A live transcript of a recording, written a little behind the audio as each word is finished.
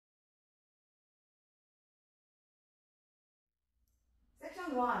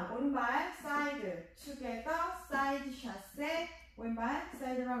Section 1, 오른발 side, together, side chasse, 왼발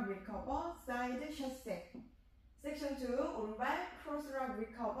side rock recover, side chasse. Section 2, 오른발 cross rock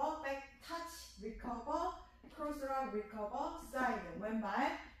recover, back touch recover, cross rock recover, side,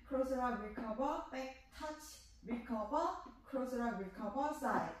 왼발 cross rock recover, back touch recover, cross rock recover,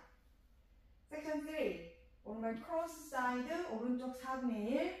 side. Section 3, 오른발 cross side, 오른쪽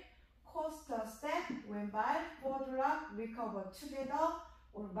 4분의 1, coaster step, 왼발 forward rock recover, together,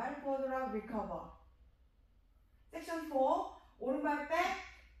 오른발 forward rock recover. Section 4, 오른발 back,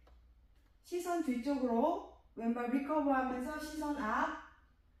 시선 뒤쪽으로, 왼발 recover 하면서 시선 앞,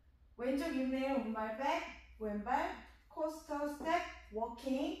 왼쪽 인내에 오른발 back, 왼발 coaster step,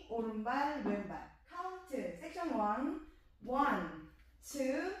 walking, 오른발 왼발. Count, Section 1, 1,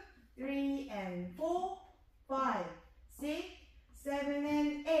 2, 3 and 4, 5, 6, 7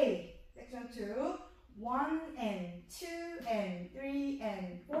 and 8. Section 2, 1 and 2 and 3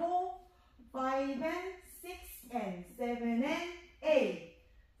 and 4, 5 and 6 and 7 and 8.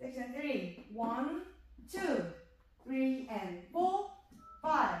 Section 3, 1, 2, 3 and 4,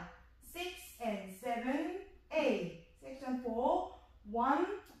 5, 6 and 7, 8. Section 4, 1,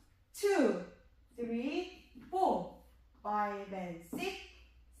 2, 3, 4, 5 and 6,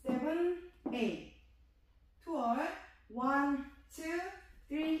 7, 8. 2월 1, 2,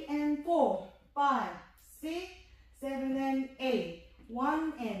 3 and 4, 5, 6, 7 and 8.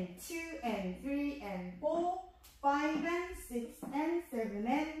 1 and 2 and 3 and 4, 5 and 6 and 7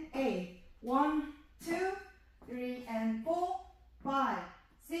 and 8. 1, 2, 3 and 4, 5,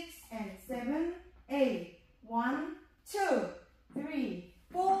 6 and 7, 8. 1, 2, 3,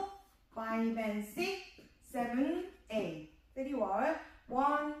 4, 5 and 6, 7, 8. 3월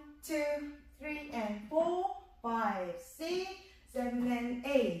 1, 2, 3 and 4, 5, 6, 7 and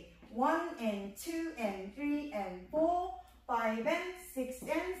 8. 1 and 2 and 3 and 4, 5 and 6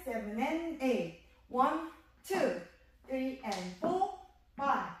 and 7 and 8. 1, 2, 3 and 4,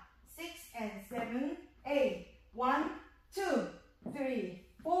 5, 6 and 7, 8. 1, 2, 3,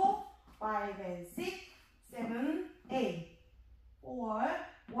 4, 5 and 6, 7, 8. 4,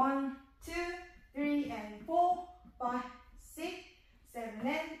 1, 2, 3 and 4, 5, 6, 7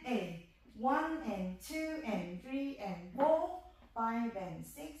 and 8. 1 and 2 and 3 and 4, 5 and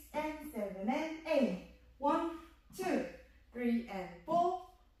 6 and 7 and 8. 1, 2, 3 and 4,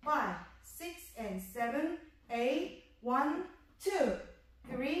 5, 6 and 7, 8. 1, 2,